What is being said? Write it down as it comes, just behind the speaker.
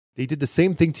they did the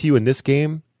same thing to you in this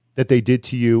game that they did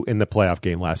to you in the playoff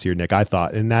game last year, Nick, I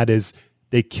thought. And that is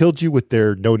they killed you with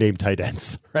their no-name tight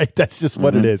ends, right? That's just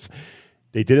what it is.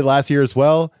 They did it last year as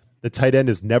well. The tight end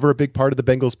is never a big part of the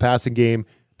Bengals passing game.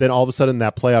 Then all of a sudden in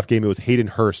that playoff game, it was Hayden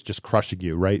Hurst just crushing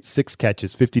you, right? 6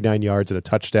 catches, 59 yards, and a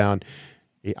touchdown.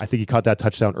 I think he caught that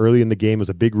touchdown early in the game. It was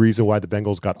a big reason why the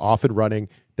Bengals got off and running.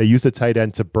 They used the tight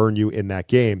end to burn you in that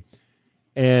game.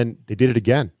 And they did it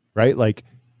again, right? Like,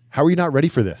 how are you not ready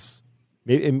for this?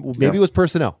 Maybe it was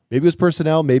personnel. Maybe it was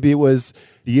personnel. Maybe it was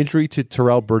the injury to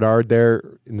Terrell Bernard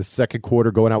there in the second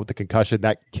quarter, going out with the concussion.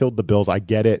 That killed the Bills. I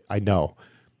get it. I know.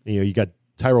 You got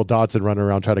Tyrell Dodson running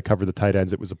around trying to cover the tight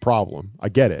ends. It was a problem. I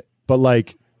get it. But,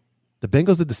 like, the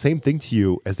Bengals did the same thing to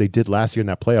you as they did last year in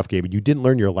that playoff game, and you didn't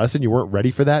learn your lesson. You weren't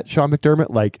ready for that, Sean McDermott.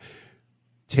 Like,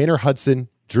 Tanner Hudson,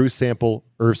 Drew Sample,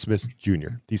 Irv Smith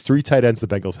Jr., these 3 tight ends the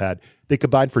Bengals had, they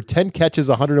combined for 10 catches,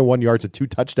 101 yards, and 2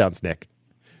 touchdowns, Nick.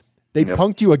 They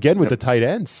punked you again with the tight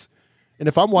ends. And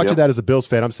if I'm watching that as a Bills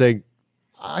fan, I'm saying,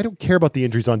 I don't care about the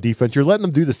injuries on defense. You're letting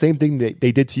them do the same thing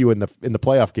they did to you in the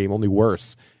playoff game, only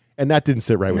worse. And that didn't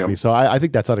sit right with me. So I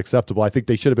think that's unacceptable. I think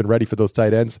they should have been ready for those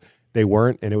tight ends. They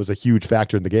weren't, and it was a huge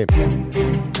factor in the game.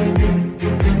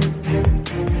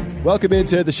 Welcome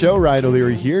into the show. Ryan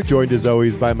O'Leary here, joined as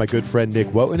always by my good friend Nick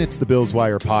Wojton. It's the Bills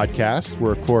Wire podcast.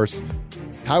 We're, of course,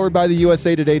 powered by the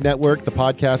USA Today Network. The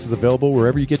podcast is available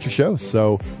wherever you get your shows.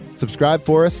 So subscribe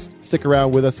for us. Stick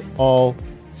around with us all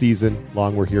season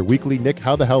long. We're here weekly. Nick,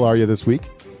 how the hell are you this week?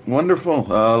 Wonderful.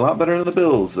 A lot better than the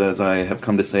Bills, as I have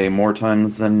come to say more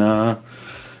times than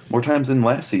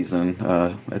last season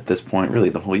at this point, really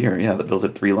the whole year. Yeah, the Bills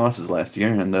had 3 losses last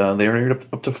year, and they were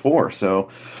up to 4. So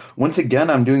once again,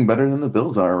 I'm doing better than the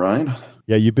Bills are, Ryan.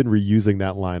 Yeah, you've been reusing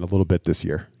that line a little bit this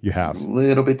year. You have. A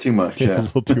little bit too much, yeah. A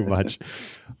little too much.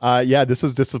 This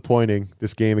was disappointing,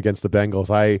 this game against the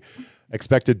Bengals. I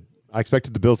expected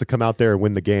the Bills to come out there and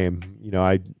win the game.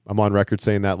 I'm on record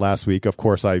saying that last week. Of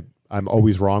course, I'm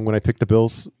always wrong when I pick the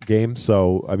Bills game.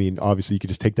 So, I mean, obviously you could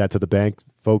just take that to the bank.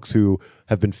 Folks who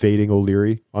have been fading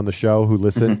O'Leary on the show who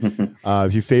listen,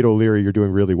 if you fade O'Leary, you're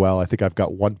doing really well. I think I've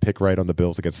got 1 pick right on the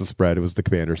Bills against the spread. It was the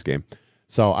Commanders game.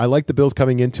 So I like the Bills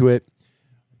coming into it,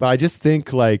 but I just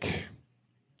think like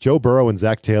Joe Burrow and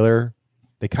Zach Taylor,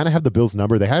 they kind of have the Bills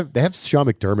number. They have Sean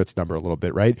McDermott's number a little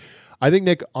bit, right? I think,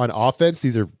 Nick, on offense,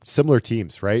 these are similar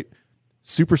teams, right?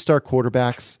 Superstar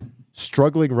quarterbacks,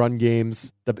 struggling run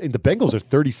games. The Bengals are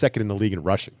 32nd in the league in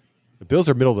rushing. The Bills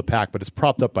are middle of the pack, but it's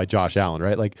propped up by Josh Allen,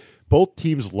 right? Like, both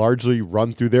teams largely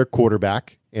run through their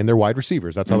quarterback and their wide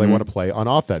receivers. That's how they want to play on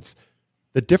offense.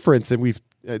 The difference, and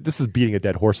this is beating a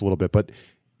dead horse a little bit, but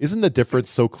isn't the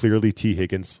difference so clearly T.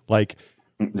 Higgins? Like,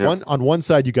 on one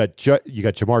side, you got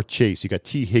Jamar Chase, you got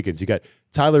T. Higgins, you got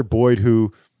Tyler Boyd,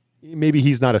 who maybe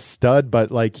he's not a stud,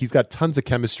 but like he's got tons of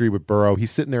chemistry with Burrow.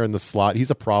 He's sitting there in the slot.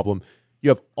 He's a problem. You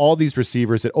have all these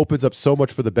receivers. It opens up so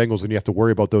much for the Bengals when you have to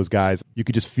worry about those guys. You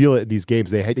could just feel it in these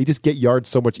games. They just get yards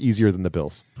so much easier than the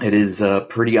Bills. It is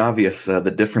pretty obvious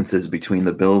the differences between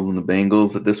the Bills and the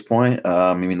Bengals at this point.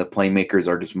 I mean, the playmakers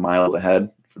are just miles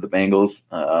ahead for the Bengals.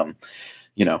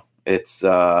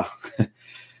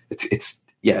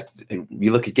 Yeah,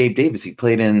 you look at Gabe Davis. He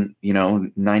played in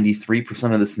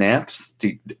 93% of the snaps.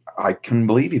 I couldn't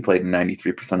believe he played in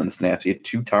 93% of the snaps. He had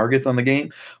 2 targets on the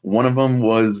game. One of them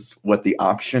was the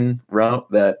option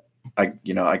route that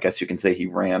I guess you can say he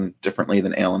ran differently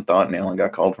than Allen thought, and Allen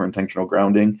got called for intentional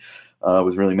grounding.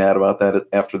 Was really mad about that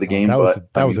after the game. That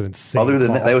was an insane. Other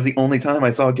than call. that was the only time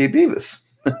I saw Gabe Davis.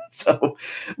 So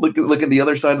look at the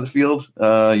other side of the field.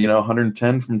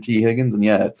 110 from T. Higgins, and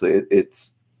yeah,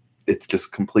 it's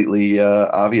just completely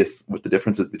obvious with the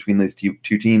differences between these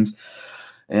two teams.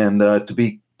 And to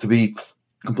be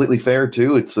completely fair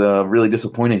too, it's really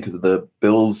disappointing because the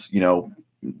Bills,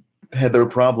 had their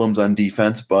problems on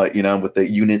defense, but with the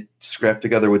unit scrapped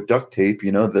together with duct tape,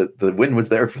 the win was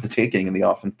there for the taking, and the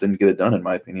offense didn't get it done, in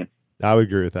my opinion. I would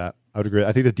agree with that. I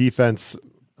think the defense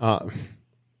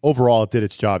overall did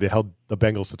its job. It held the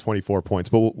Bengals to 24 points,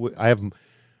 but I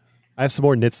have some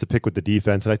more nits to pick with the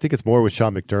defense, and I think it's more with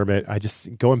Sean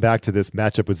McDermott. Going back to this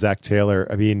matchup with Zach Taylor,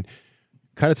 I mean,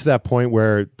 kind of to that point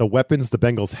where the weapons the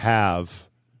Bengals have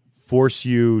force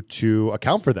you to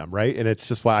account for them, right? And it's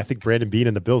just why I think Brandon Beane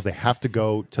and the Bills, they have to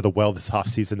go to the well this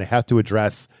offseason. They have to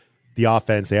address the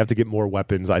offense. They have to get more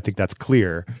weapons. I think that's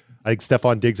clear. I think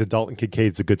Stephon Diggs and Dalton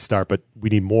Kincaid's a good start, but we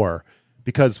need more.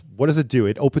 Because what does it do?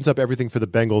 It opens up everything for the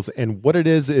Bengals, and what it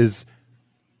is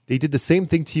they did the same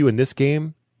thing to you in this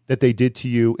game that they did to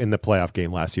you in the playoff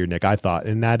game last year, Nick, I thought.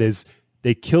 And that is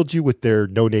they killed you with their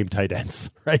no-name tight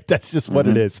ends, right? That's just what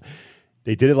it is.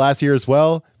 They did it last year as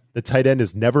well. The tight end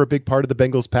is never a big part of the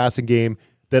Bengals passing game.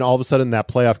 Then all of a sudden in that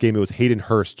playoff game, it was Hayden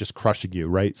Hurst just crushing you,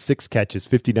 right? 6 catches,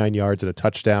 59 yards, and a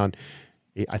touchdown.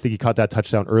 I think he caught that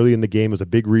touchdown early in the game. It was a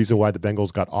big reason why the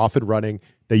Bengals got off and running.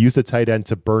 They used the tight end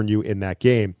to burn you in that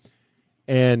game.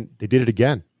 And they did it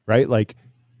again, right? Like,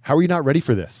 how are you not ready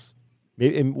for this?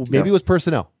 Maybe it was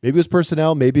personnel.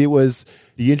 Maybe it was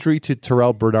the injury to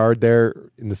Terrell Bernard there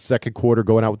in the second quarter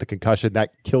going out with the concussion.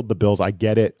 That killed the Bills. I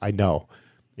get it. I know.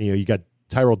 You got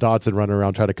Tyrell Dodson running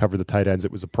around trying to cover the tight ends.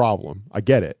 It was a problem. I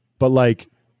get it. But, like,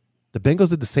 the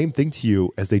Bengals did the same thing to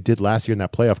you as they did last year in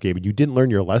that playoff game, and you didn't learn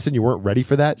your lesson. You weren't ready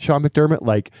for that, Sean McDermott.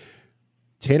 Like,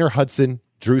 Tanner Hudson,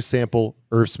 Drew Sample,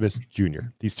 Irv Smith Jr.,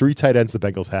 these 3 tight ends the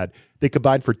Bengals had, they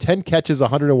combined for 10 catches,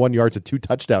 101 yards, and 2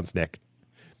 touchdowns, Nick.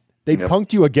 They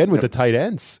punked you again with the tight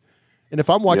ends. And if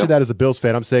I'm watching that as a Bills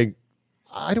fan, I'm saying,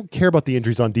 I don't care about the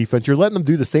injuries on defense. You're letting them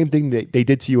do the same thing they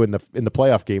did to you in the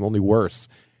playoff game, only worse.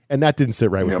 And that didn't sit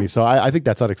right with me. So I think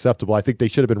that's unacceptable. I think they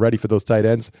should have been ready for those tight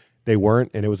ends. They weren't,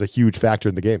 and it was a huge factor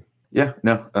in the game. Yeah,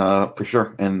 no, for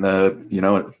sure. And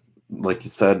like you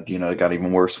said, it got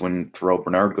even worse when Terrell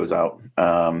Bernard goes out.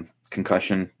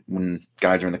 Concussion, when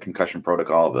guys are in the concussion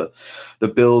protocol, the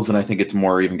Bills, and I think it's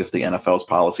more even just the NFL's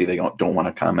policy, they don't want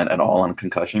to comment at all on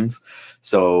concussions.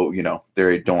 So,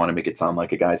 they don't want to make it sound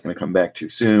like a guy's going to come back too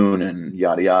soon and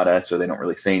yada, yada. So they don't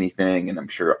really say anything. And I'm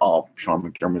sure all Sean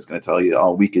McDermott is going to tell you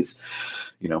all week is,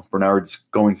 Bernard's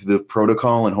going through the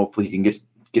protocol and hopefully he can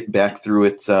get back through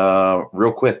it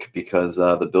real quick because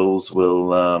the Bills will,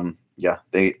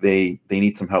 they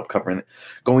need some help covering it.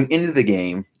 Going into the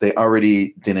game, they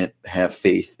already didn't have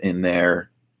faith in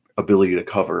their ability to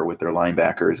cover with their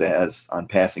linebackers, as on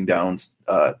passing downs,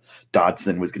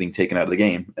 Dodson was getting taken out of the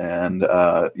game. And,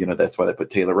 that's why they put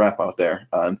Taylor Rapp out there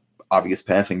on obvious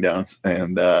passing downs.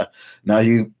 And now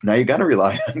you got to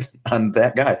rely on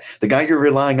that guy. The guy you're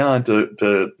relying on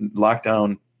to lock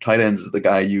down tight ends is the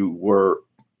guy you were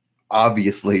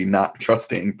obviously not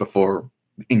trusting before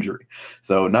injury.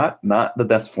 So not the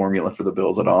best formula for the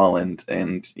Bills at all. And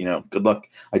good luck.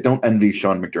 I don't envy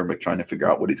Sean McDermott trying to figure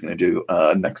out what he's going to do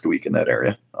next week in that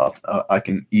area. I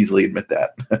can easily admit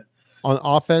that. On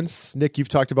offense, Nick, you've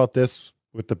talked about this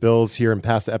with the Bills here in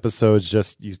past episodes.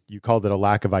 Just you called it a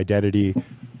lack of identity.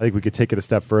 I think we could take it a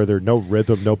step further. No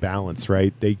rhythm, no balance,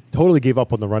 right? They totally gave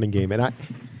up on the running game. And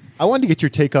I wanted to get your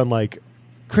take on, like,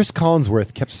 Chris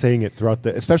Collinsworth kept saying it throughout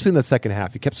especially in the second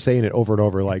half. He kept saying it over and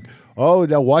over, like, oh,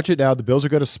 now watch it now. The Bills are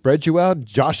going to spread you out.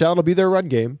 Josh Allen will be their run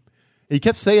game. And he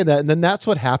kept saying that, and then that's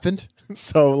what happened.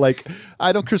 So, like,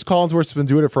 I know Chris Collinsworth's been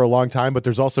doing it for a long time, but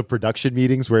there's also production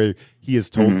meetings where he has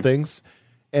told things.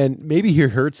 And maybe he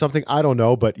heard something. I don't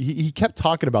know, but he kept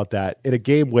talking about that in a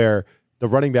game where the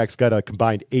running backs got a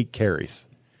combined 8 carries.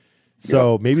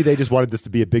 So maybe they just wanted this to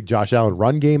be a big Josh Allen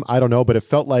run game. I don't know, but it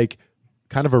felt like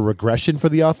kind of a regression for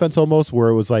the offense almost, where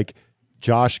it was like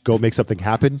Josh, go make something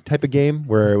happen type of game,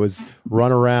 where it was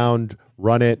run around,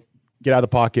 run it, get out of the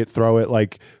pocket, throw it,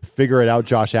 like figure it out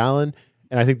Josh Allen.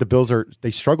 And I think the Bills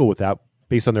they struggle with that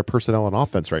based on their personnel on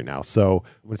offense right now. So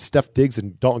when it's Steph Diggs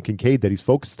and Dalton Kincaid that he's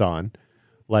focused on,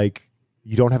 like,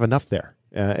 you don't have enough there.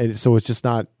 And so it's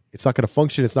not going to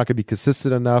function. It's not going to be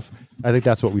consistent enough. I think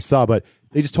that's what we saw, but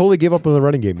they just totally gave up on the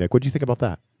running game. Nick, what do you think about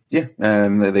that? Yeah,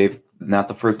 and they've not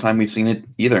the first time we've seen it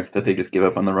either, that they just give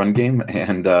up on the run game.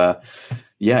 And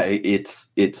it's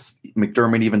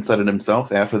McDermott even said it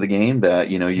himself after the game that,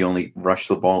 you only rush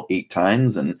the ball 8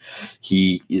 times, and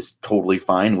he is totally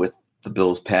fine with the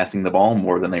Bills passing the ball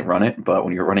more than they run it. But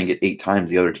when you're running it 8 times,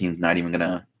 the other team's not even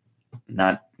gonna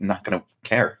not gonna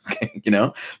care.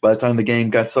 By the time the game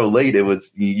got so late, it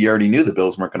was, you already knew the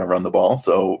Bills weren't gonna run the ball.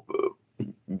 So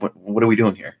what are we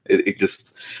doing here? It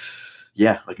just.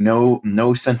 Yeah, like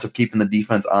no sense of keeping the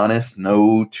defense honest,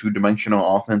 no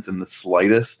 2-dimensional offense in the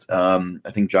slightest. I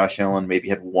think Josh Allen maybe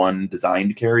had 1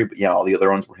 designed carry, but all the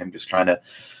other ones were him just trying to,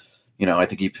 I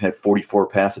think he had 44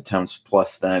 pass attempts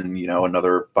plus then,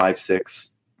 another 5-6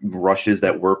 rushes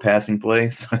that were passing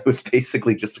plays. So it was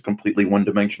basically just a completely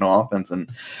 1-dimensional offense. And,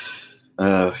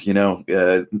 a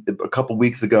couple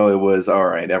weeks ago it was, all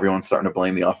right, everyone's starting to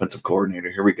blame the offensive coordinator.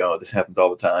 Here we go. This happens all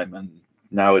the time. And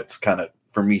now it's kind of,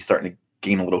 for me, starting to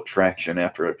gain a little traction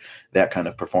after that kind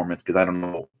of performance, because I don't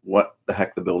know what the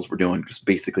heck the Bills were doing, just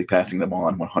basically passing the ball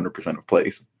on 100% of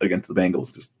plays against the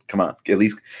Bengals. Just come on, at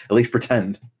least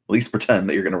pretend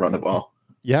that you're going to run the ball.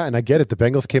 Yeah, and I get it. The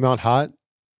Bengals came out hot.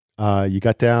 You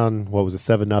got down, what was it,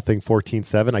 7-0,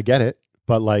 14-7. I get it,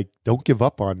 but like, you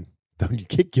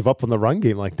can't give up on the run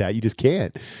game like that. You just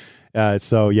can't.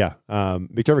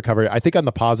 McDermott covered it. I think on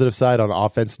the positive side, on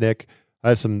offense, Nick, I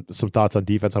have some thoughts on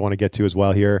defense I want to get to as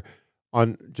well here.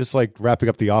 On just like wrapping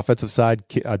up the offensive side,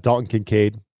 Dalton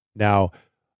Kincaid. Now,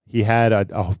 he had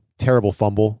a terrible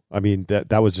fumble. I mean,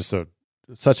 that was just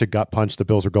such a gut punch. The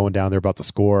Bills are going down. They're about to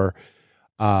score.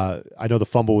 I know the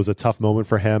fumble was a tough moment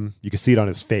for him. You could see it on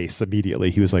his face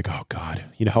immediately. He was like, oh God,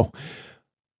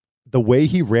 the way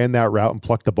he ran that route and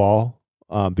plucked the ball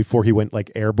before he went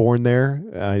like airborne there.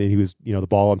 And he was, the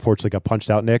ball unfortunately got punched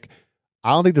out, Nick.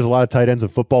 I don't think there's a lot of tight ends in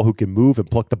football who can move and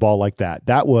pluck the ball like that.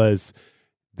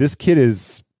 This kid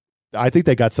is, I think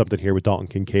they got something here with Dalton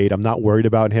Kincaid. I'm not worried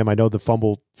about him. I know the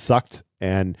fumble sucked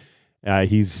and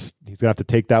he's going to have to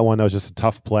take that one. That was just a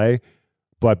tough play,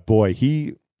 but boy,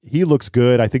 he looks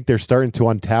good. I think they're starting to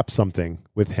untap something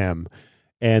with him,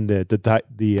 and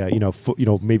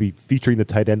maybe featuring the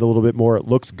tight end a little bit more. It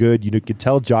looks good. You can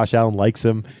tell Josh Allen likes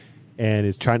him and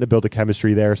is trying to build a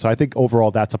chemistry there. So I think overall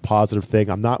that's a positive thing.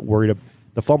 I'm not worried.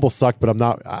 The fumble sucked, but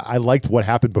I liked what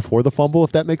happened before the fumble,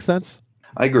 if that makes sense.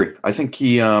 I agree. I think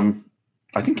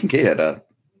Kincaid had a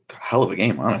hell of a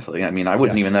game, honestly. I mean, I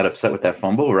wasn't even that upset with that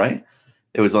fumble, right?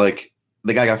 It was like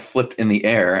the guy got flipped in the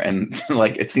air and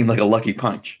like it seemed like a lucky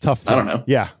punch. Tough. I don't know.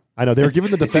 Yeah, I know they were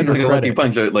giving the defender like credit. A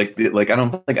lucky punch. Like I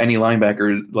don't think any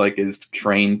linebacker is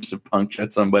trained to punch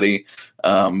at somebody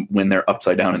when they're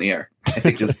upside down in the air.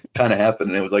 It just kind of happened,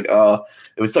 and it was like, oh,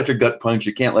 it was such a gut punch.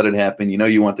 You can't let it happen.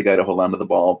 You want the guy to hold on to the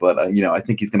ball, but I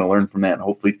think he's going to learn from that and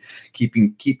hopefully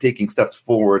keep taking steps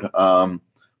forward.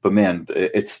 But man,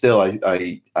 it's still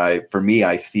for me,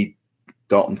 I see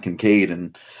Dalton Kincaid,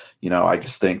 and I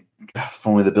just think if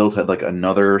only the Bills had like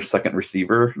another second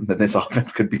receiver, then this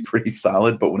offense could be pretty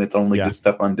solid. But when it's only just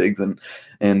Stephon Diggs and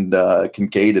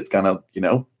Kincaid, it's kind of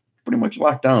pretty much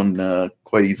locked down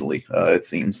quite easily. It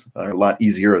seems a lot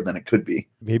easier than it could be.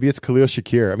 Maybe it's Khalil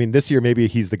Shakir. I mean, this year maybe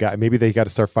he's the guy. Maybe they got to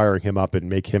start firing him up and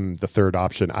make him the third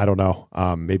option. I don't know.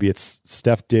 Maybe it's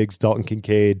Steph Diggs, Dalton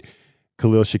Kincaid,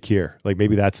 Khalil Shakir. Like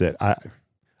maybe that's it. I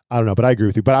don't know, but I agree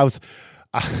with you. But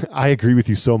I agree with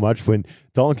you so much. When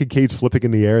Dalton Kincaid's flipping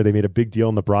in the air, they made a big deal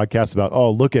in the broadcast about, oh,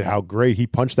 look at how great he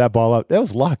punched that ball out. That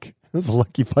was luck. It was a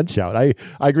lucky punch out. I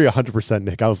agree 100%,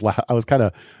 Nick. I was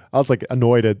like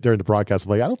annoyed during the broadcast.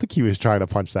 I'm like, I don't think he was trying to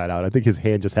punch that out. I think his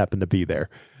hand just happened to be there,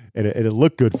 and it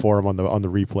looked good for him on the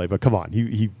replay. But come on,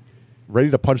 he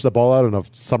ready to punch the ball out on a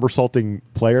somersaulting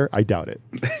player? I doubt it.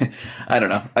 I don't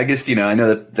know. I guess I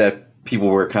know that people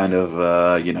were kind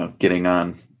of getting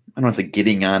on. I don't want to say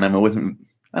getting on him. It wasn't.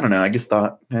 I don't know. I just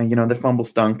thought the fumble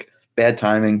stunk. Bad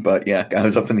timing, but yeah, guy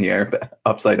was up in the air,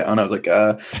 upside down. I was like,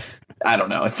 I don't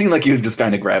know. It seemed like he was just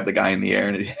trying to grab the guy in the air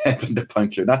and he happened to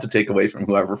punch it. Not to take away from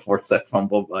whoever forced that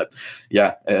fumble, but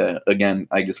yeah, again,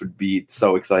 I just would be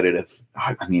so excited if,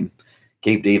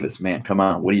 Gabe Davis, man, come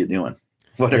on. What are you doing?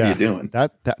 What are you doing?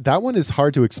 That one is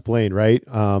hard to explain, right?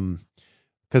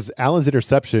 Because Allen's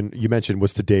interception you mentioned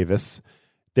was to Davis.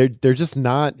 They're just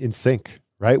not in sync,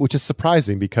 right? Which is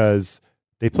surprising because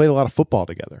they played a lot of football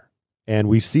together. And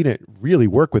we've seen it really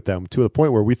work with them to the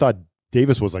point where we thought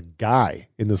Davis was a guy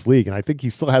in this league. And I think he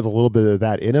still has a little bit of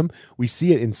that in him. We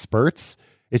see it in spurts.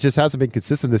 It just hasn't been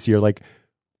consistent this year. Like,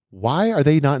 why are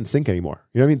they not in sync anymore?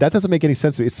 You know what I mean? That doesn't make any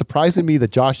sense to me. It's surprising me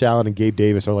that Josh Allen and Gabe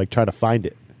Davis are like trying to find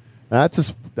it.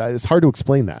 It's hard to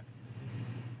explain that.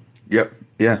 Yep.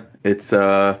 Yeah. It's,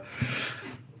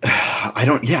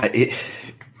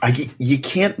 you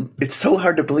can't, it's so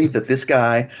hard to believe that this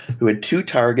guy who had 2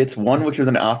 targets, one which was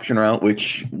an option route,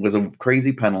 which was a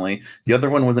crazy penalty. The other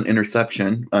one was an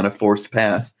interception on a forced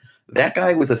pass. That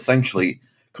guy was essentially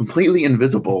completely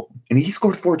invisible, and he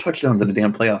scored 4 touchdowns in a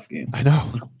damn playoff game. I know.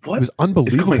 Like, what? It was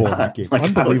unbelievable in that game.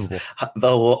 Unbelievable.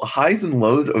 The highs and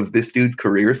lows of this dude's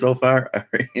career so far are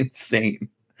insane.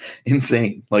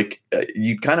 Like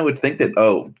you kind of would think that,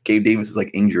 oh, Gabe Davis is like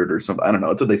injured or something. I don't know.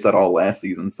 That's what they said all last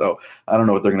season. So I don't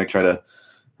know what they're going to try to.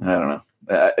 I don't know.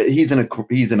 He's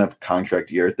in a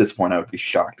contract year. At this point, I would be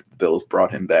shocked if the Bills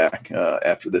brought him back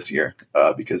after this year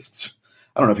because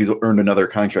I don't know if he's earned another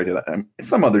contract.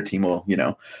 Some other team will,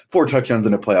 4 touchdowns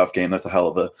in a playoff game. That's a hell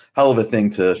of a thing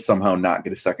to somehow not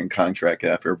get a second contract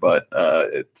after. But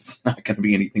it's not going to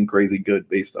be anything crazy good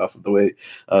based off of the way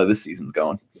this season's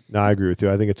going. No, I agree with you.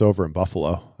 I think it's over in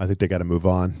Buffalo. I think they got to move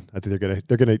on. I think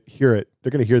they're gonna hear it. They're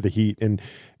gonna hear the heat, and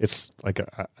it's like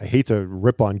I hate to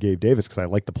rip on Gabe Davis because I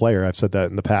like the player. I've said that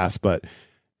in the past, but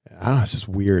I don't know, it's just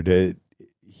weird.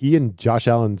 He and Josh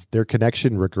Allen's their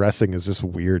connection regressing is just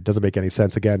weird. Doesn't make any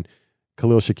sense. Again,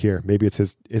 Khalil Shakir. Maybe it's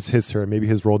his turn. Maybe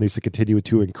his role needs to continue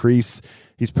to increase.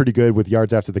 He's pretty good with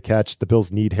yards after the catch. The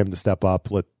Bills need him to step up.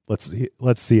 Let's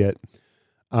see it.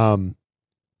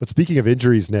 But speaking of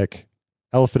injuries, Nick.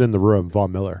 Elephant in the room,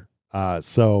 Von Miller.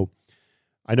 So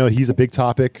I know he's a big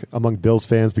topic among Bills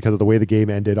fans because of the way the game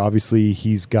ended. Obviously,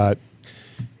 he's got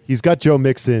Joe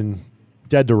Mixon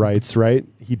dead to rights, right?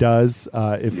 He does.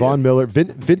 If Von Miller,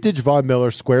 vintage Von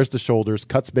Miller squares the shoulders,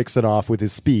 cuts Mixon off with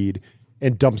his speed,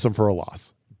 and dumps him for a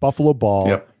loss. Buffalo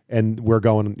ball, and we're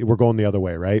going the other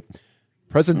way, right?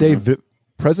 Present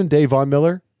day Von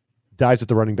Miller dives at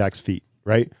the running back's feet,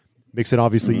 right? Mixon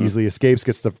obviously easily escapes,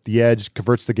 gets the edge,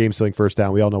 converts the game-sealing first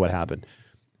down. We all know what happened.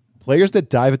 Players that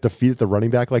dive at the feet of the running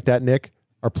back like that, Nick,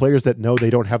 are players that know they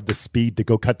don't have the speed to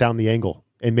go cut down the angle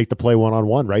and make the play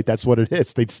one-on-one, right? That's what it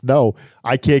is. They just know,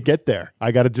 I can't get there.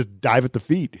 I got to just dive at the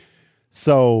feet.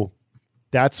 So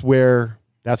that's where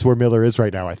Miller is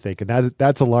right now, I think. And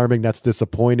that's alarming. That's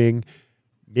disappointing.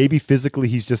 Maybe physically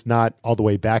he's just not all the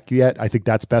way back yet. I think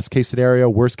that's best case scenario.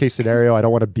 Worst case scenario, I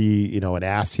don't want to be, an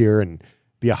ass here and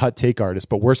be a hot take artist,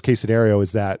 but worst case scenario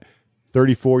is that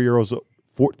 34 years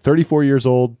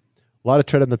old, a lot of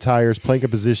tread on the tires, playing a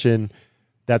position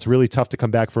that's really tough to come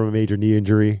back from a major knee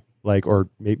injury, or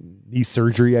maybe knee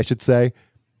surgery, I should say.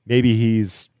 Maybe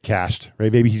he's cashed,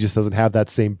 right? Maybe he just doesn't have that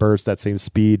same burst, that same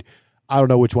speed. I don't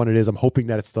know which one it is. I'm hoping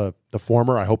that it's the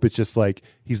former. I hope it's just like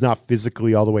he's not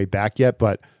physically all the way back yet,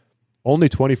 but only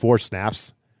 24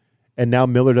 snaps. And now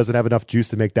Miller doesn't have enough juice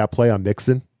to make that play on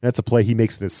Mixon. That's a play he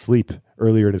makes in his sleep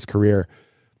earlier in his career.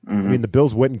 I mean, the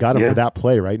Bills went and got him for that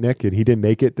play, right, Nick? And he didn't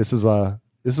make it. This is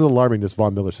alarming, this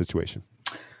Von Miller situation.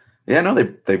 Yeah, no,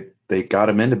 they got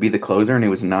him in to be the closer, and he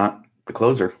was not the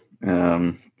closer.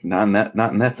 Not in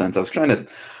that sense. I was going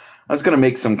to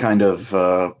make some kind of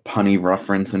punny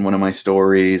reference in one of my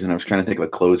stories, and I was trying to think of a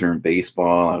closer in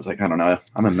baseball. I was like, I don't know.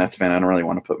 I'm a Mets fan. I don't really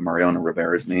want to put Mariano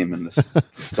Rivera's name in this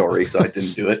story, so I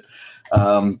didn't do it.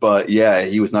 But yeah,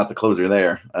 he was not the closer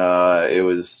there. It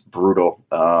was brutal.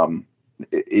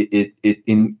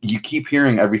 You keep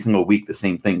hearing every single week the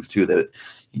same things too. That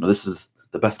this is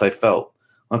the best I felt.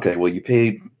 Okay, well,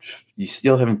 you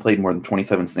still haven't played more than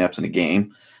 27 snaps in a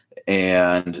game,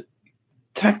 and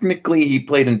technically he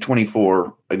played in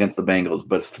 24 against the Bengals,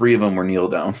 but 3 of them were kneel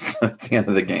downs at the end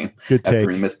of the game. Good take.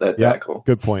 After he missed that tackle.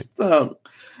 Good point. So,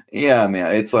 yeah,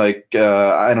 man, it's like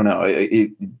I don't know.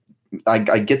 I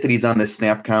get that he's on this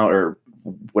snap count or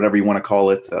whatever you want to call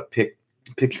it,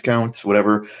 pitch counts,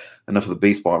 whatever. Enough of the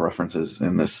baseball references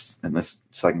in this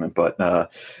segment, but I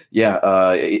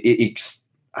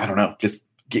don't know. Just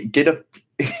get up.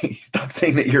 Stop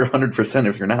saying that you're 100%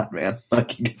 if you're not, man.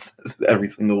 Like he says it every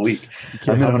single week.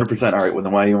 I'm at 100%. All right, well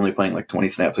then why are you only playing like 20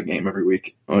 snaps a game every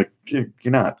week? Like you're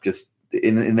not. Just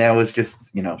and that was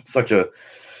just such a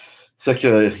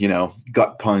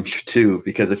gut punch too.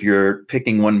 Because if you're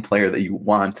picking one player that you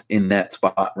want in that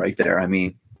spot right there, I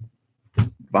mean,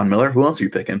 Von Miller. Who else are you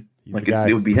picking? Like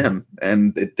it would be him,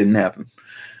 and it didn't happen.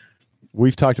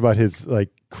 We've talked about his like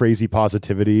crazy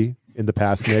positivity in the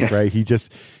past, Nick, right?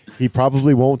 He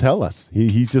probably won't tell us.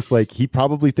 He's just like, he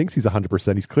probably thinks he's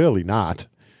 100%. He's clearly not.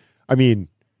 I mean,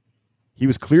 he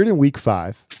was cleared in week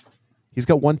 5. He's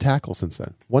got 1 tackle since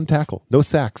then. 1 tackle, no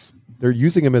sacks. They're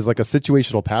using him as like a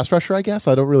situational pass rusher, I guess.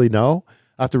 I don't really know.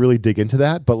 I have to really dig into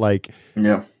that, but like,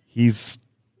 he's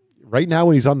right now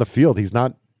when he's on the field, he's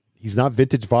not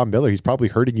vintage Von Miller. He's probably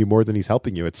hurting you more than he's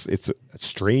helping you. It's a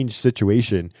strange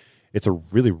situation. It's a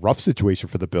really rough situation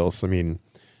for the Bills. I mean,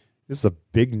 this is a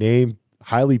big name,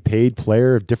 highly paid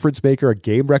player, difference maker, a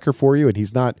game wrecker for you, and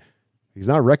he's not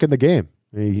wrecking the game.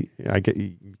 I mean, you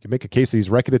can make a case that he's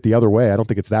wrecking it the other way. I don't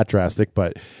think it's that drastic,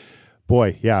 but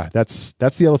boy, yeah, that's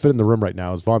the elephant in the room right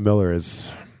now. Is Von Miller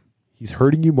he's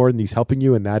hurting you more than he's helping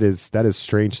you, and that is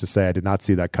strange to say. I did not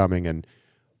see that coming, and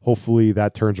hopefully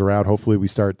that turns around. Hopefully we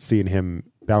start seeing him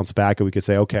bounce back, and we could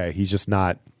say, okay, he's just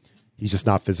not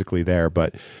physically there.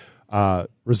 But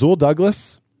Rasul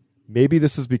Douglas. Maybe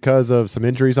this is because of some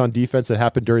injuries on defense that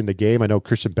happened during the game. I know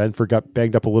Christian Benford got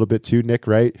banged up a little bit too, Nick,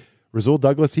 right? Rasul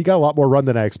Douglas, he got a lot more run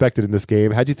than I expected in this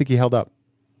game. How do you think he held up?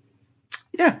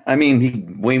 Yeah, I mean, he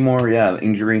way more,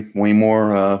 injury, way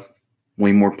more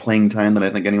playing time than I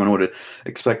think anyone would have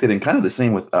expected. And kind of the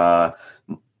same with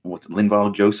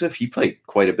Linval Joseph. He played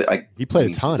quite a bit. He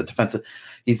played a ton.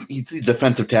 He's a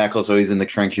defensive tackle, so he's in the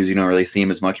trenches. You don't really see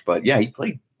him as much, but yeah, he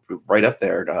played right up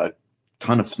there.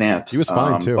 Ton of snaps. He was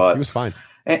fine too. He was fine.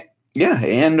 And the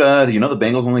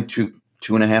Bengals only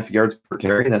 2.5 yards per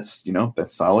carry. That's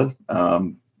solid.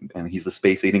 And he's the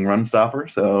space eating run stopper.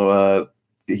 So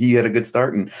he had a good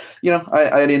start. And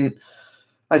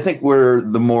I think where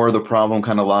the problem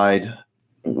kind of lied,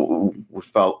 we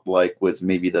felt like was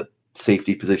maybe the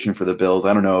safety position for the Bills.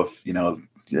 I don't know if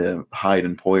Hyde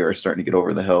and Poyer are starting to get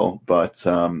over the hill, but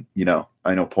I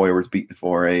know Poyer was beaten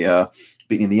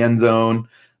in the end zone.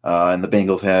 And the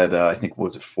Bengals had, I think,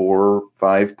 4 or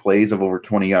 5 plays of over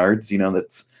 20 yards.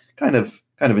 That's kind of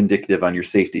kind of indicative on your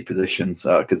safety positions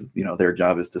because their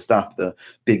job is to stop the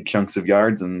big chunks of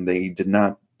yards, and they did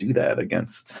not do that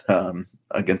against the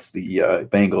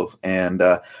Bengals. And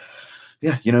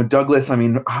Douglas. I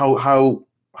mean, how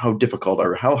difficult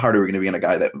or how hard are we going to be on a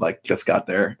guy that like just got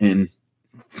there in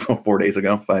 4 days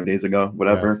ago, 5 days ago,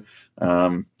 whatever.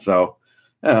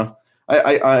 Yeah.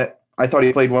 I thought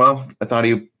he played well. I thought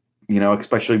he,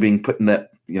 especially being put in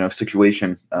that,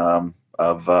 situation of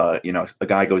a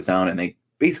guy goes down and they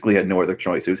basically had no other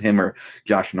choice. It was him or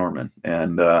Josh Norman.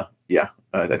 And I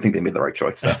think they made the right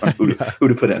choice. Who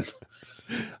to put in.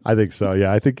 I think so.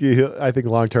 Yeah. I think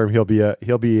long term he'll be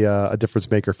a difference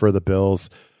maker for the Bills.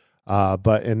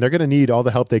 And they're going to need all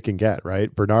the help they can get,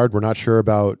 right? Bernard, we're not sure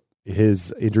about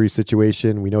his injury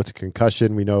situation. We know it's a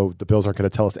concussion. We know the Bills aren't going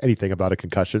to tell us anything about a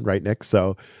concussion, right, Nick?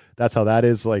 So that's how that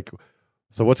is. Like,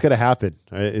 so what's going to happen?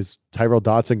 Is Tyrell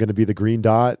Dodson going to be the green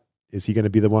dot? Is he going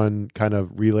to be the one kind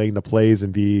of relaying the plays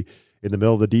and be in the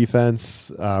middle of the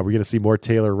defense? We're going to see more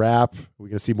Taylor Rapp. We're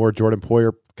going to see more Jordan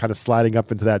Poyer kind of sliding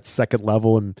up into that second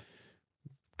level and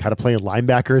kind of playing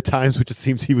linebacker at times, which it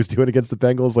seems he was doing against the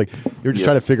Bengals. Like, they're just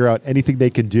trying to figure out anything they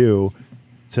can do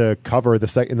to cover in the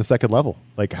second level.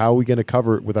 Like, how are we going to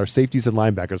cover with our safeties and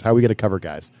linebackers? How are we going to cover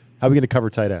guys? How are we going to cover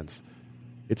tight ends?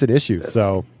 It's an issue.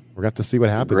 So we're going to have to see what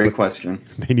happens. Great question.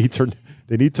 They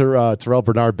need Terrell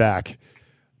Bernard back,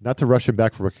 not to rush him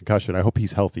back from a concussion. I hope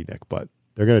he's healthy, Nick, but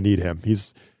they're going to need him.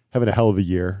 He's having a hell of a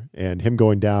year, and him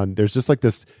going down, there's just like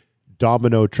this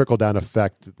domino trickle down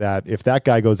effect that if that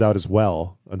guy goes out as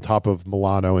well, on top of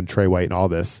Milano and Trey White and all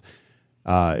this,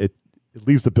 it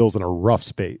leaves the Bills in a rough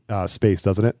space,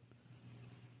 doesn't it?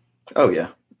 Oh yeah,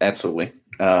 absolutely.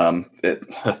 How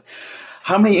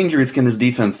many injuries can this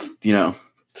defense,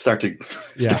 start to?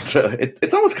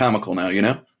 It's almost comical now,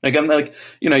 Like I'm like,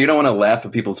 you don't want to laugh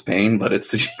at people's pain, but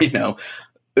it's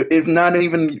if not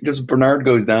even just Bernard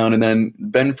goes down and then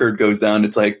Benford goes down,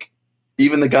 it's like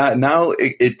even the guy now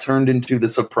it turned into the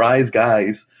surprise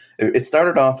guys. It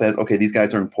started off as, okay, these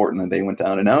guys are important and they went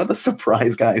down. And now the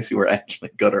surprise guys who are actually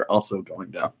good are also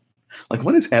going down. Like,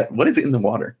 what is in the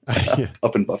water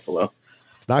up in Buffalo?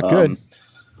 It's not good.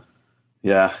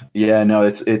 No,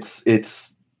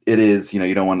 it is,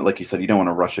 you don't want to, like you said, you don't want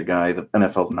to rush a guy. The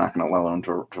NFL's not going to allow them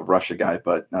to rush a guy,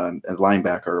 but a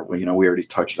linebacker, we already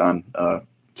touched on,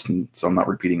 so I'm not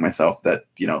repeating myself, that,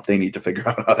 they need to figure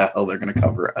out how the hell they're going to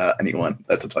cover anyone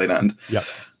that's a tight end. Yeah.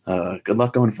 Good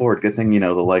luck going forward. Good thing, the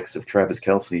likes of Travis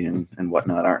Kelce and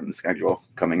whatnot aren't in the schedule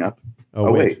coming up.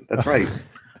 Oh wait. That's right.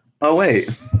 Oh, wait.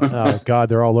 Oh, God,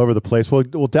 they're all over the place. Well,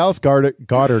 Dallas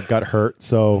Goedert got hurt,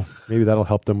 so maybe that'll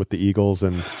help them with the Eagles.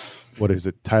 And what is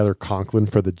it, Tyler Conklin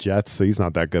for the Jets? So he's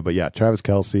not that good. But, yeah, Travis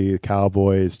Kelce,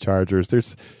 Cowboys, Chargers.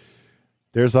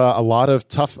 There's a lot of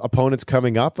tough opponents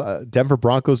coming up. Denver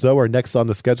Broncos, though, are next on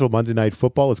the schedule, Monday Night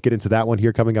Football. Let's get into that one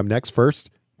here coming up next. First,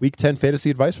 Week 10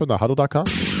 fantasy advice from thehuddle.com.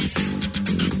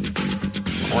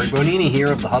 Corey Bonini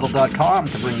here of thehuddle.com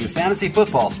to bring you fantasy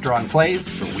football strong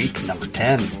plays for week number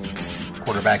 10.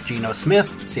 Quarterback Geno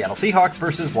Smith, Seattle Seahawks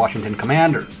versus Washington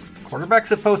Commanders. Quarterbacks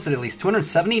have posted at least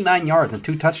 279 yards and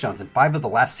 2 touchdowns in 5 of the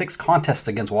last 6 contests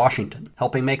against Washington,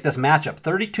 helping make this matchup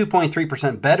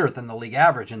 32.3% better than the league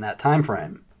average in that time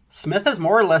frame. Smith has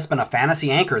more or less been a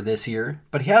fantasy anchor this year,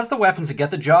 but he has the weapons to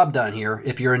get the job done here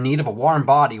if you're in need of a warm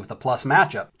body with a plus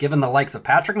matchup, given the likes of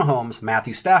Patrick Mahomes,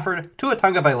 Matthew Stafford, Tua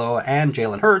Tagovailoa, and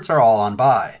Jalen Hurts are all on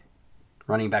bye.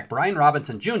 Running back Brian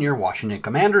Robinson Jr., Washington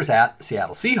Commanders at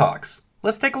Seattle Seahawks.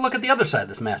 Let's take a look at the other side of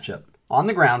this matchup. On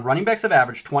the ground, running backs have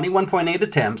averaged 21.8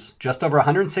 attempts, just over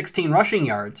 116 rushing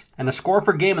yards, and a score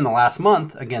per game in the last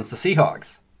month against the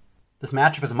Seahawks. This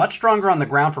matchup is much stronger on the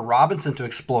ground for Robinson to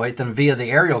exploit than via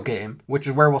the aerial game, which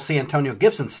is where we'll see Antonio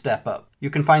Gibson step up. You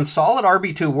can find solid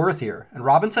RB2 worth here, and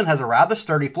Robinson has a rather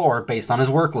sturdy floor based on his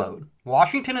workload.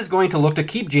 Washington is going to look to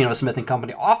keep Geno Smith and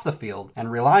company off the field,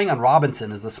 and relying on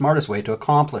Robinson is the smartest way to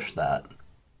accomplish that.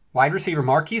 Wide receiver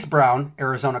Marquise Brown,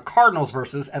 Arizona Cardinals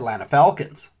versus Atlanta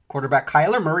Falcons. Quarterback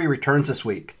Kyler Murray returns this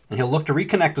week, and he'll look to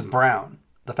reconnect with Brown.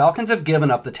 The Falcons have given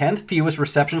up the 10th fewest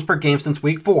receptions per game since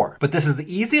Week 4, but this is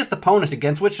the easiest opponent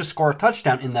against which to score a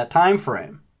touchdown in that time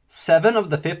frame. 7 of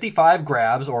the 55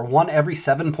 grabs, or 1 every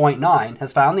 7.9,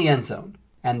 has found the end zone,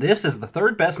 and this is the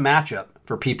 3rd best matchup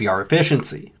for PPR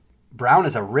efficiency. Brown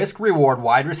is a risk-reward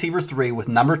wide receiver 3 with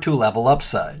number 2 level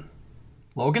upside.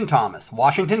 Logan Thomas,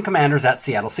 Washington Commanders at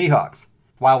Seattle Seahawks.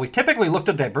 While we typically look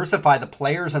to diversify the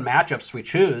players and matchups we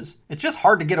choose, it's just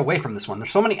hard to get away from this one. There's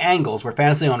so many angles where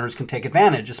fantasy owners can take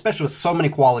advantage, especially with so many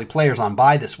quality players on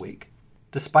bye this week.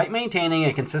 Despite maintaining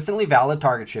a consistently valid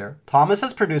target share, Thomas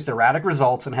has produced erratic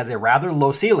results and has a rather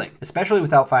low ceiling, especially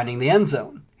without finding the end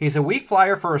zone. He's a weak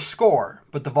flyer for a score,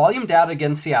 but the volume data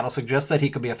against Seattle suggests that he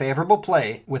could be a favorable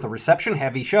play with a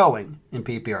reception-heavy showing in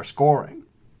PPR scoring.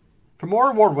 For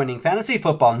more award-winning fantasy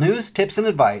football news, tips, and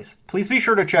advice, please be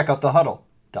sure to check out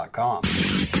thehuddle.com.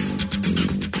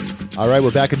 All right, we're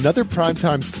back. Another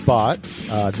primetime spot.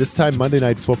 This time Monday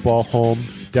Night Football, home,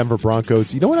 Denver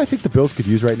Broncos. You know what I think the Bills could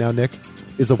use right now, Nick?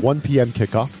 Is a 1 p.m.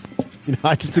 kickoff.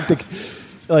 I just think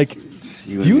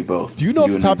do you know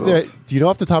off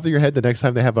the top of your head the next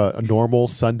time they have a normal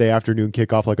Sunday afternoon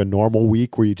kickoff, like a normal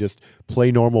week where you just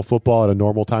play normal football at a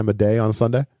normal time of day on a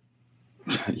Sunday?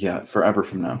 Yeah, forever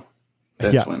from now.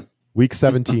 That's when. Week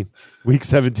 17. Week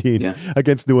 17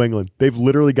 against New England. They've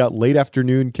literally got late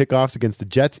afternoon kickoffs against the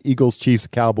Jets, Eagles, Chiefs,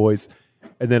 Cowboys,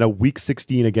 and then a week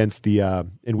 16 against the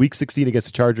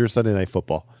Chargers, Sunday Night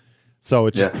Football. So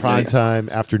it's just prime time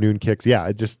afternoon kicks. Yeah,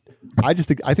 I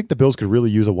think the Bills could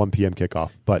really use a 1 p.m.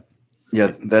 kickoff. But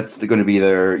yeah, that's going to be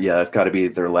it's got to be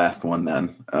their last one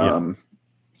then.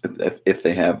 If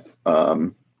they have, I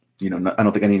don't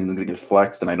think anything's going to get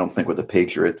flexed, and I don't think with the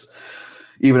Patriots,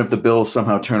 even if the Bills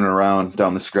somehow turn it around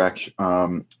down the stretch,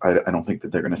 I don't think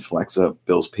that they're going to flex up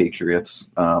Bills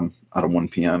Patriots out of 1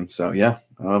 p.m. So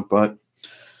but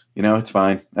it's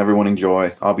fine. Everyone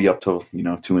enjoy. I'll be up till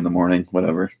 2 a.m,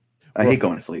 whatever. I hate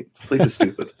going to sleep. Sleep is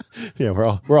stupid. Yeah,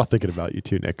 we're all thinking about you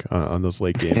too, Nick, on those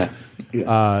late games.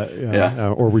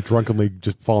 Or we drunkenly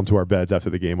just fall into our beds after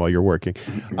the game while you're working.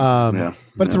 But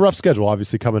it's a rough schedule,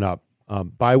 obviously, coming up.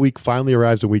 Bye week finally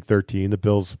arrives in week 13. The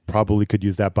Bills probably could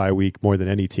use that bye week more than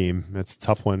any team. That's a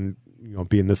tough one,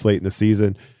 being this late in the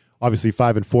season. Obviously,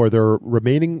 5-4. Their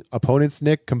remaining opponents,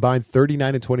 Nick, combined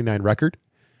 39-29 record.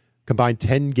 Combined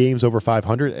 10 games over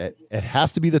 500. It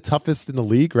has to be the toughest in the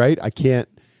league, right?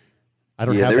 I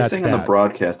don't have that stat. They were saying on the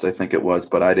broadcast, I think it was,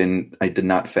 but I did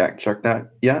not fact check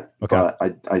that yet. Okay. But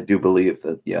I do believe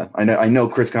that, I know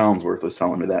Chris Collinsworth was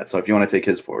telling me that. So if you want to take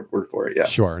his word for it,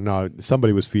 Sure. No,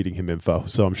 somebody was feeding him info.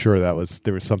 So I'm sure there was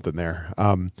something there.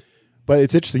 But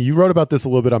it's interesting. You wrote about this a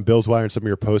little bit on Bills Wire and some of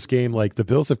your post game. Like the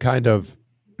Bills have kind of,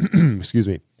 excuse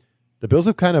me, the Bills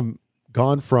have kind of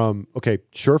gone from,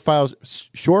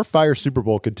 surefire Super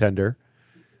Bowl contender,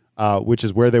 which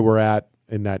is where they were at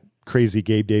in that crazy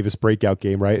Gabe Davis breakout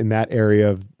game, right? In that area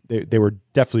of they were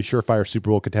definitely surefire Super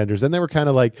Bowl contenders. And they were kind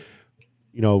of like,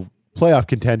 playoff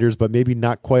contenders, but maybe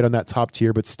not quite on that top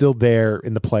tier, but still there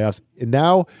in the playoffs. And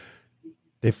now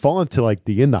they've fallen to like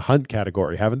the in the hunt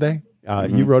category, haven't they?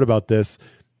 You wrote about this.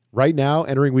 Right now,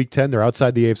 entering week 10, they're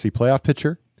outside the AFC playoff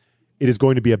picture. It is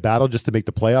going to be a battle just to make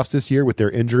the playoffs this year with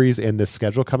their injuries and this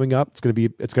schedule coming up. It's going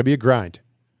to be a grind.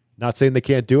 Not saying they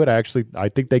can't do it. I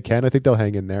think they can. I think they'll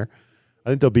hang in there. I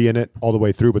think they'll be in it all the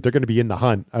way through, but they're going to be in the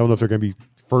hunt. I don't know if they're going to be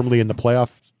firmly in the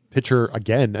playoff picture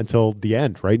again until the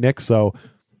end, right, Nick? So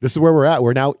this is where we're at.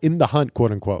 We're now in the hunt,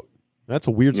 quote unquote. That's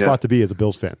a weird spot to be as a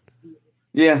Bills fan.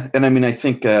 Yeah, and I mean, I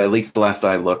think at least the last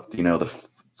I looked,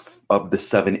 of the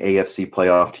 7 AFC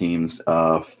playoff teams,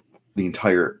 the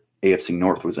entire AFC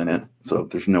North was in it. So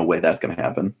there's no way that's going to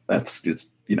happen. That's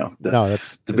just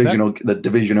that's the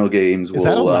divisional games. Is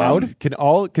that allowed? Can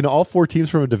all 4 teams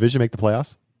from a division make the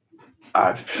playoffs?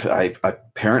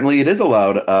 Apparently it is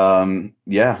allowed.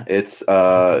 It's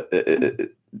right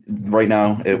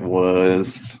now it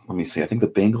was. Let me see. I think the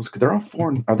Bengals. They're all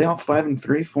 4. Are they all 5-3?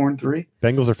 4-3.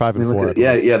 Bengals are 5-4.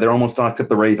 Yeah. They're almost all except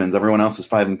the Ravens. Everyone else is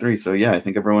 5-3. So I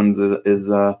think everyone's is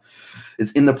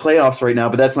in the playoffs right now.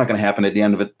 But that's not going to happen at the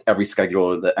end of it. Every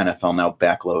schedule of the NFL now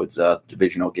backloads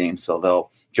divisional games, so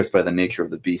they'll just by the nature of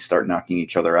the beast start knocking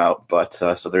each other out. But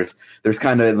so there's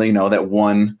kind of that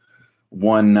one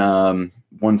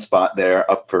spot there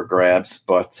up for grabs,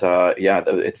 but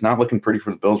it's not looking pretty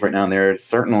for the Bills right now. And they're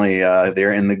certainly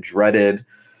they're in the dreaded,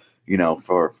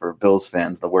 for Bills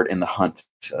fans, the word in the hunt,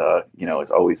 is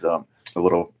always a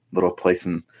little place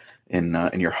in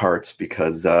your hearts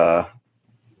because all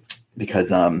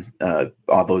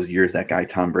those years that guy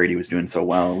Tom Brady was doing so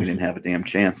well, we didn't have a damn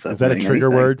chance. Is that a trigger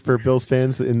word for Bills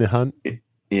fans, in the hunt?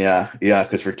 Yeah,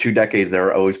 because for 2 decades they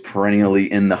were always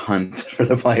perennially in the hunt for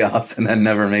the playoffs and then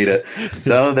never made it.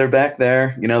 So they're back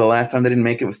there. The last time they didn't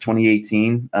make it was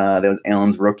 2018. That was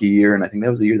Allen's rookie year, and I think that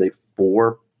was the year they had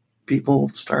 4 people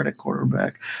start at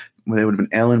quarterback. They would have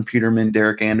been Allen, Peterman,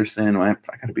 Derek Anderson. I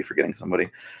got to be forgetting somebody.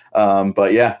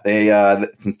 But they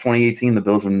since 2018 the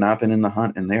Bills have not been in the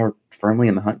hunt, and they are firmly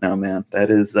in the hunt now, man. That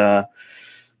is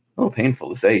little painful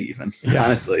to say, even, yeah.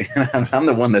 honestly. I'm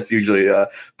the one that's usually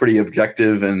pretty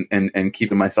objective and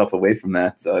keeping myself away from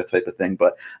that type of thing.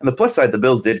 But on the plus side, the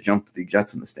Bills did jump the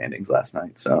Jets in the standings last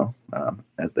night, so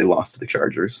as they lost to the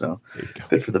Chargers. So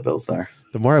good for the Bills there.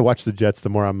 The more I watch the Jets, the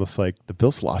more I'm just like, the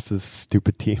Bills lost this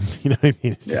stupid team. You know what I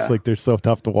mean? It's just like they're so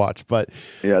tough to watch. But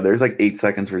yeah, there's like 8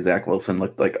 seconds where Zach Wilson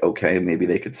looked like, okay, maybe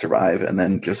they could survive. And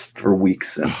then just for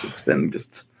weeks since, it's been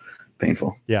just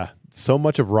painful. Yeah. So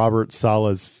much of Robert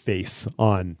Saleh's face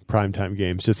on primetime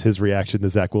games, just his reaction to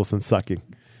Zach Wilson sucking.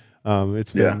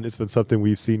 It's been something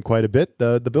we've seen quite a bit.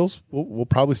 The Bills, we'll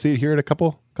probably see it here in a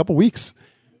couple weeks.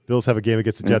 Bills have a game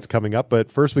against the Jets coming up. But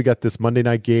first, we got this Monday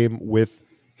night game with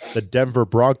the Denver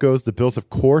Broncos. The Bills, of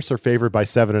course, are favored by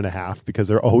 7.5 because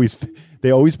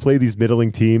they always play these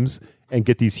middling teams and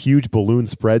get these huge balloon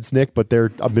spreads, Nick, but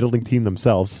they're a middling team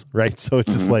themselves, right? So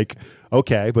it's just like,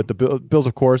 okay, but the Bills,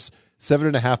 of course,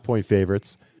 7.5 point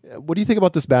favorites. What do you think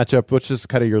about this matchup? What's just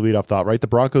kind of your leadoff thought, right? The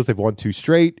Broncos, they've won 2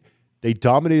 straight. They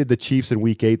dominated the Chiefs in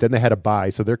week 8. Then they had a bye,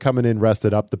 so they're coming in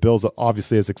rested up. The Bills,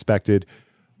 obviously, as expected,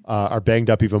 are banged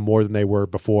up even more than they were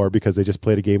before because they just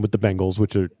played a game with the Bengals,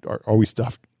 which are always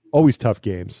tough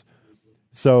games.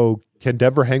 So can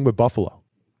Denver hang with Buffalo?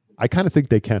 I kind of think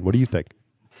they can. What do you think?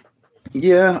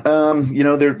 Yeah,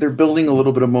 they're building a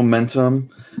little bit of momentum,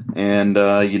 and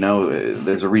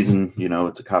there's a reason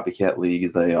it's a copycat league,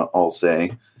 as they all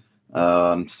say.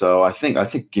 So I think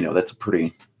that's a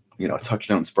pretty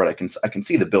touchdown spread. I can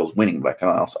see the Bills winning, but I can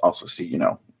also see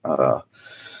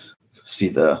see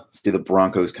the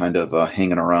Broncos kind of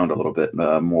hanging around a little bit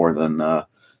more than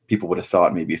people would have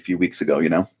thought maybe a few weeks ago,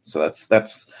 So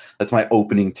that's my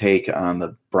opening take on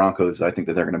the Broncos. I think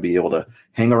that they're going to be able to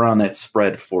hang around that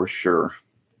spread for sure.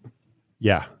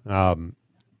 Yeah.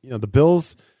 The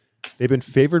Bills, they've been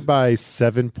favored by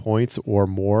 7 points or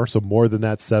more. So more than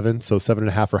that 7. So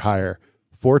 7.5 or higher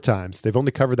 4 times. They've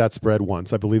only covered that spread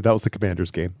once. I believe that was the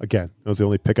Commanders game. Again, that was the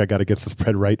only pick I got against the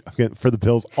spread right for the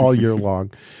Bills all year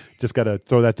long. Just got to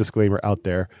throw that disclaimer out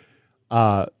there.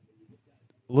 A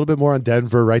little bit more on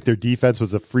Denver, right? Their defense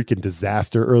was a freaking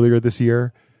disaster earlier this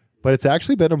year, but it's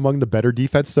actually been among the better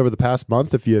defenses over the past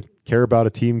month. If you care about a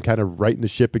team kind of righting the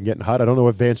ship and getting hot, I don't know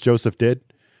what Vance Joseph did,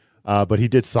 but he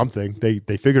did something.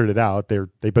 They figured it out.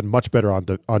 They've been much better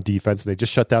on defense, and they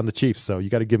just shut down the Chiefs. So you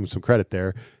got to give them some credit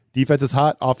there. Defense is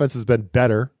hot. Offense has been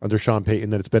better under Sean Payton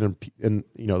than it's been in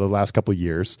the last couple of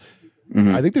years.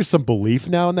 Mm-hmm. I think there's some belief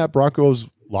now in that Broncos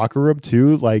locker room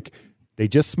too. Like, they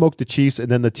just smoked the Chiefs,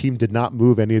 and then the team did not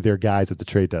move any of their guys at the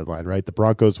trade deadline, right? The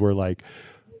Broncos were like,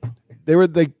 they were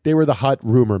the hot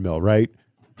rumor mill, right?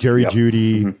 Jerry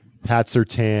Jeudy, Pat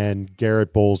Surtain,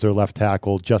 Garrett Bowles, their left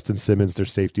tackle, Justin Simmons, their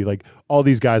safety. Like, all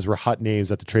these guys were hot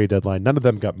names at the trade deadline. None of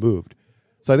them got moved.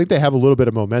 So I think they have a little bit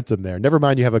of momentum there. Never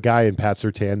mind, you have a guy in Pat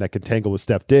Surtain that can tangle with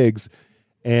Steph Diggs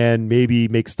and maybe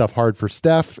make stuff hard for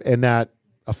Steph, and that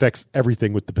affects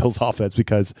everything with the Bills offense,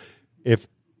 because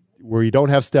where you don't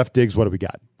have Steph Diggs, what do we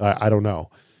got? I don't know.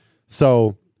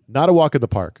 So not a walk in the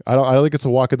park. I don't think it's a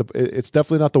walk in the. It's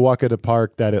definitely not the walk in the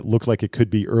park that it looked like it could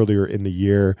be earlier in the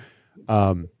year.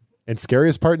 And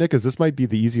scariest part, Nick, is this might be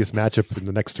the easiest matchup in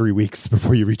the next 3 weeks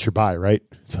before you reach your bye, right?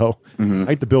 So I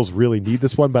think the Bills really need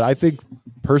this one. But I think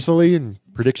personally, in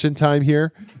prediction time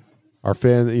here, our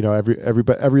fan,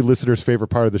 every listener's favorite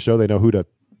part of the show, they know who to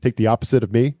take the opposite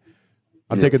of me.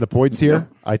 I'm taking the points here.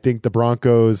 I think the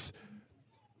Broncos.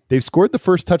 They've scored the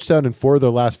first touchdown in 4 of their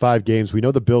last 5 games. We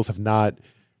know the Bills have not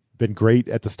been great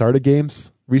at the start of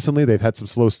games recently. They've had some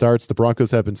slow starts. The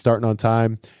Broncos have been starting on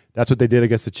time. That's what they did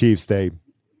against the Chiefs. They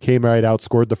came right out,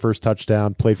 scored the first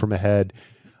touchdown, played from ahead.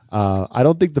 I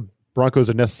don't think the Broncos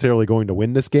are necessarily going to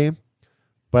win this game,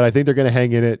 but I think they're going to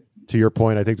hang in it. To your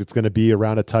point, I think it's going to be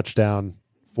around a touchdown,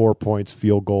 4 points,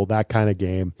 field goal, that kind of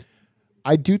game.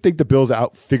 I do think the Bills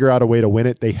figure out a way to win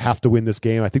it. They have to win this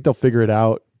game. I think they'll figure it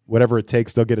out. Whatever it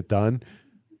takes, they'll get it done.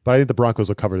 But I think the Broncos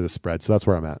will cover this spread. So that's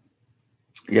where I'm at.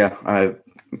 Yeah,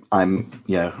 I'm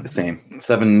same.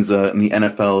 7's in the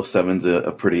NFL. 7's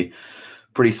a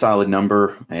pretty solid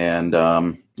number. And,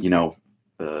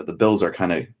 the Bills are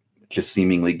kind of just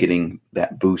seemingly getting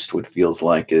that boost. What feels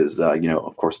like is,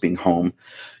 of course, being home,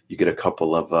 you get a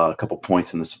couple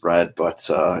points in the spread, but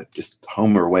just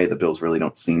home or away, the Bills really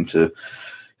don't seem to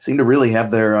really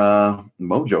have their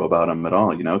mojo about them at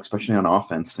all, especially on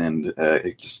offense. And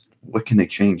what can they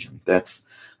change? That's,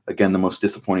 again, the most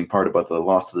disappointing part about the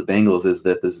loss to the Bengals is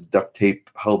that this duct tape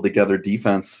held together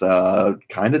defense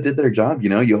kind of did their job.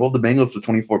 You hold the Bengals to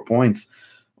 24 points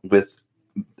with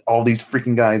all these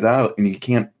freaking guys out, and you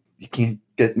can't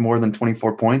get more than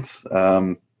 24 points.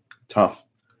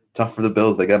 Tough for the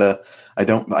Bills. They gotta, I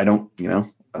don't,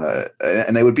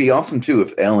 And it would be awesome too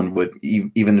if Allen would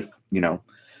even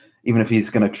if he's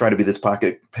going to try to be this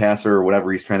pocket passer or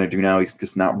whatever he's trying to do now, he's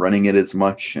just not running it as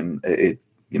much. And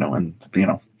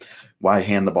why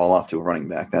hand the ball off to a running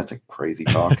back? That's a crazy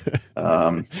talk.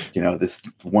 This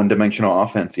one-dimensional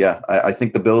offense. Yeah, I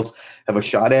think the Bills have a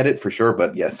shot at it for sure.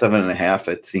 But yeah, 7.5.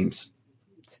 It seems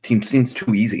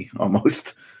too easy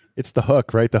almost. It's the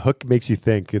hook, right? The hook makes you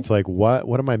think. It's like,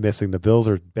 what am I missing? The Bills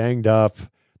are banged up.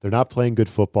 They're not playing good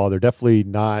football. They're definitely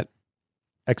not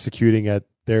executing at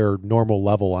their normal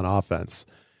level on offense.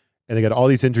 And they got all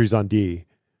these injuries on D.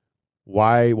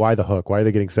 Why the hook? Why are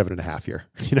they getting 7.5 here?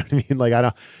 You know what I mean?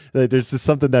 Like, there's just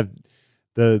something that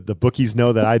the bookies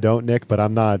know that I don't, Nick, but I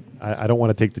don't want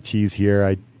to take the cheese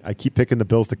here. I keep picking the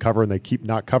Bills to cover and they keep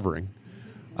not covering.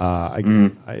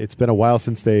 It's been a while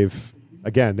since they've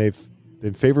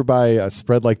been favored by a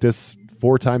spread like this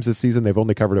 4 times this season. They've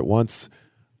only covered it once.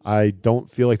 I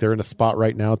don't feel like they're in a spot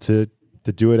right now to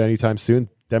do it anytime soon.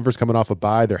 Denver's coming off a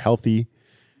bye. They're healthy.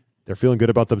 They're feeling good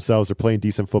about themselves. They're playing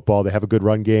decent football. They have a good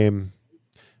run game.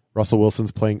 Russell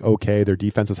Wilson's playing okay. Their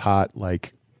defense is hot.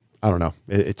 Like, I don't know.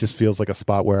 It just feels like a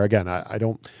spot where, again, I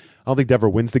don't think Denver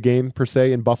wins the game per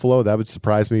se in Buffalo. That would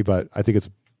surprise me, but I think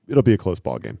it'll be a close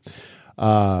ball game.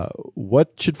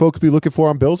 What should folks be looking for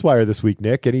on Bills Wire this week,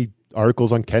 Nick? Any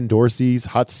articles on Ken Dorsey's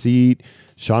hot seat,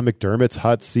 Sean McDermott's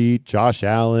hot seat, Josh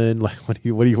Allen? Like, what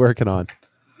are you working on?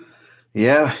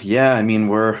 Yeah. I mean,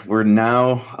 we're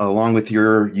now, along with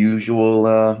your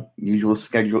usually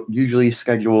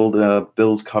scheduled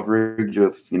Bills coverage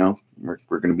of,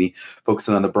 we're going to be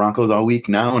focusing on the Broncos all week.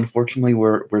 Now, unfortunately,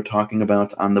 we're talking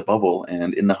about on the bubble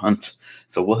and in the hunt.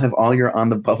 So we'll have all your on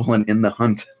the bubble and in the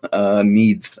hunt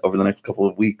needs over the next couple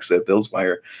of weeks at Bills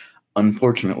Wire.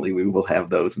 Unfortunately, we will have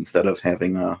those instead of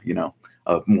having a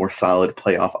more solid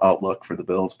playoff outlook for the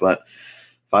Bills. But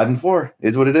 5-4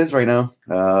 is what it is right now.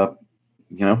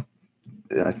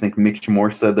 I think Mitch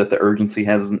Moore said that the urgency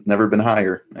has never been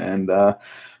higher, and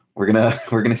we're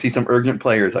gonna see some urgent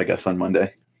players, I guess, on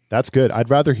Monday. That's good. I'd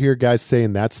rather hear guys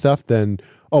saying that stuff than,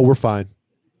 "Oh, we're fine."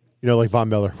 Like Von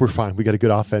Miller, we're fine. We got a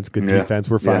good offense, good defense.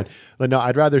 We're fine. Yeah. But no,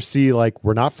 I'd rather see like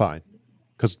we're not fine,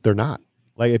 because they're not.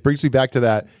 Like, it brings me back to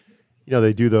that.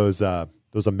 They do those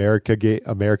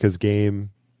America's Game.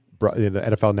 The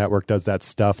NFL Network does that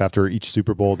stuff after each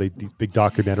Super Bowl. These big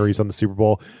documentaries on the Super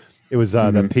Bowl. It was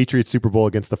the Patriots Super Bowl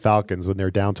against the Falcons when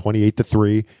they're down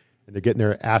 28-3, and they're getting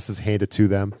their asses handed to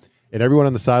them. And everyone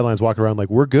on the sidelines walking around like,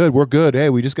 we're good. Hey,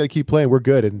 we just got to keep playing. We're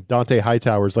good. And Dante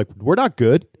Hightower's like, we're not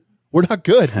good. We got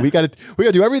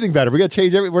to do everything better. We got to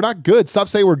change everything. We're not good. Stop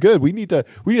saying we're good. We need a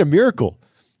miracle.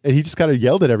 And he just kind of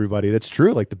yelled at everybody. That's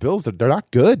true. Like, the Bills, they're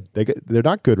not good. They're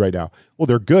not good right now. Well,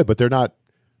 they're good, but they're not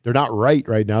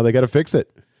right now. They got to fix it.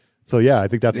 So yeah, I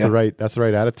think that's the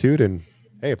right attitude. And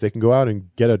hey, if they can go out and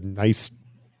get a nice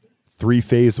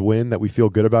 3-phase win that we feel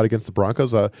good about against the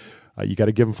Broncos, you got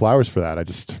to give them flowers for that.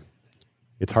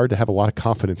 It's hard to have a lot of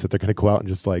confidence that they're going to go out and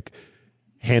just like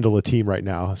handle a team right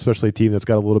now, especially a team that's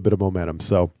got a little bit of momentum.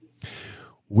 So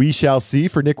we shall see.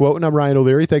 For Nick Wojton, I'm Ryan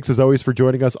O'Leary. Thanks as always for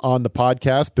joining us on the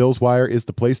podcast. Bills Wire is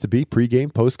the place to be. Pre-game,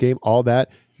 post-game, all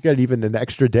that. You got even an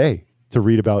extra day to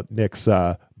read about Nick's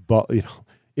in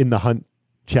the hunt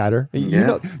chatter.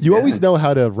 You always know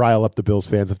how to rile up the Bills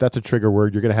fans. If that's a trigger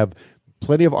word, you're going to have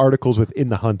plenty of articles with "in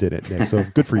the hunt" in it, Nick. So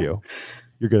good for you.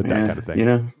 You're good at that kind of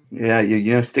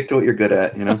thing. Stick to what you're good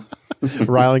at.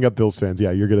 Riling up Bills fans.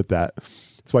 Yeah, you're good at that.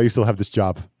 That's why you still have this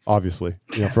job, obviously.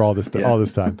 For all this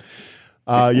time.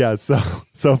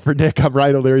 So for Nick, I'm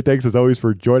Ryan O'Leary. Thanks as always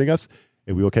for joining us,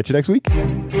 and we will catch you next week.